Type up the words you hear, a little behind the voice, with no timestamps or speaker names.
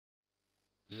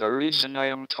The reason I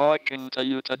am talking to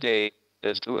you today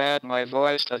is to add my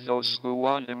voice to those who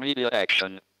want immediate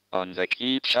action on the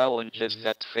key challenges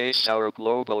that face our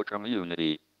global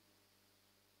community.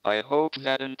 I hope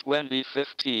that in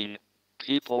 2015,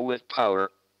 people with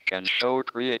power can show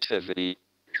creativity,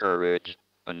 courage,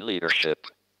 and leadership.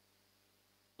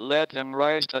 Let them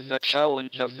rise to the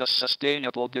challenge of the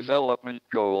Sustainable Development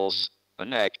Goals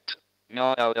and act,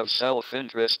 not out of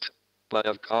self-interest, but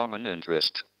of common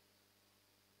interest.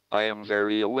 I am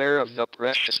very aware of the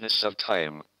preciousness of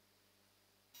time.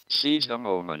 Seize the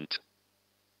moment.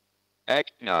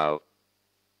 Act now.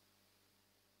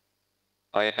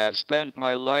 I have spent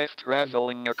my life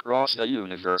traveling across the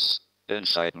universe,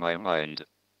 inside my mind.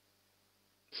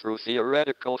 Through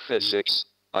theoretical physics,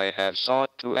 I have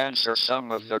sought to answer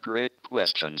some of the great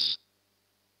questions.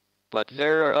 But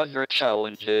there are other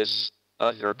challenges,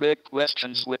 other big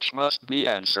questions which must be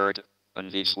answered,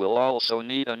 and these will also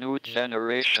need a new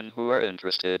generation who are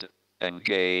interested,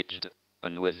 engaged,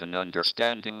 and with an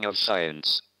understanding of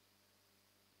science.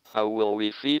 How will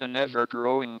we feed an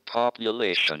ever-growing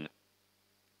population?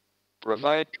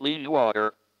 Provide clean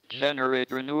water,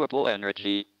 generate renewable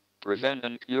energy, prevent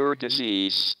and cure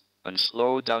disease, and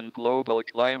slow down global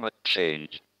climate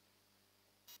change.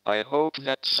 I hope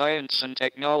that science and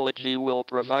technology will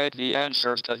provide the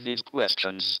answers to these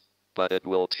questions, but it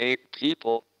will take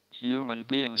people, human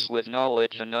beings with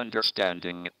knowledge and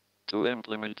understanding, to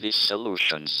implement these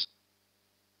solutions.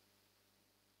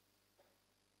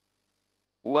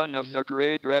 One of the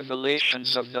great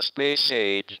revelations of the space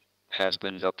age has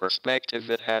been the perspective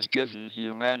it has given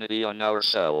humanity on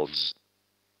ourselves.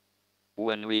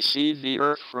 When we see the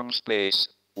Earth from space,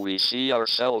 we see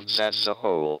ourselves as a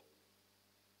whole.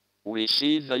 We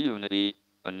see the unity,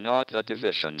 and not the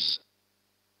divisions.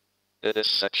 It is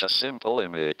such a simple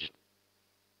image.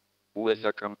 With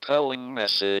a compelling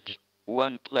message,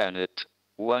 one planet,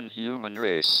 one human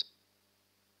race.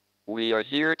 We are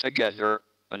here together,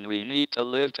 and we need to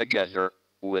live together,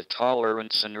 with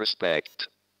tolerance and respect.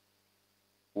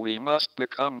 We must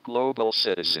become global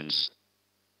citizens.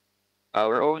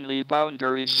 Our only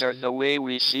boundaries are the way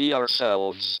we see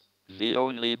ourselves, the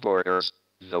only borders,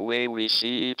 the way we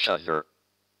see each other.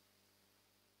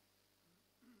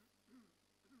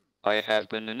 I have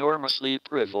been enormously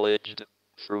privileged,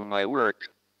 through my work,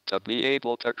 to be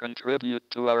able to contribute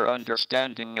to our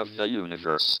understanding of the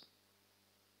universe.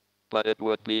 But it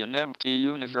would be an empty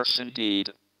universe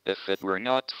indeed, if it were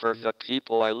not for the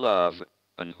people I love,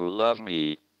 and who love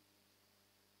me.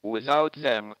 Without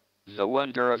them, the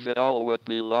wonder of it all would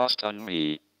be lost on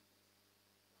me.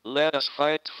 Let us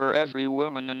fight for every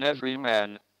woman and every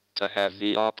man to have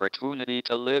the opportunity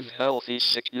to live healthy,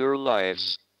 secure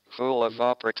lives, full of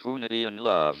opportunity and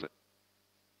love.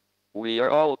 We are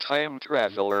all time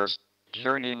travelers,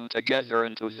 journeying together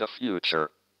into the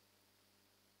future.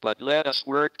 But let us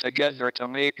work together to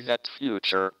make that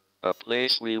future a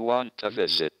place we want to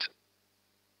visit.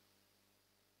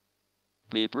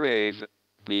 Be brave,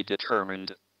 be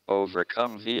determined,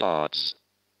 overcome the odds.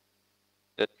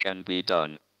 It can be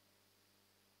done.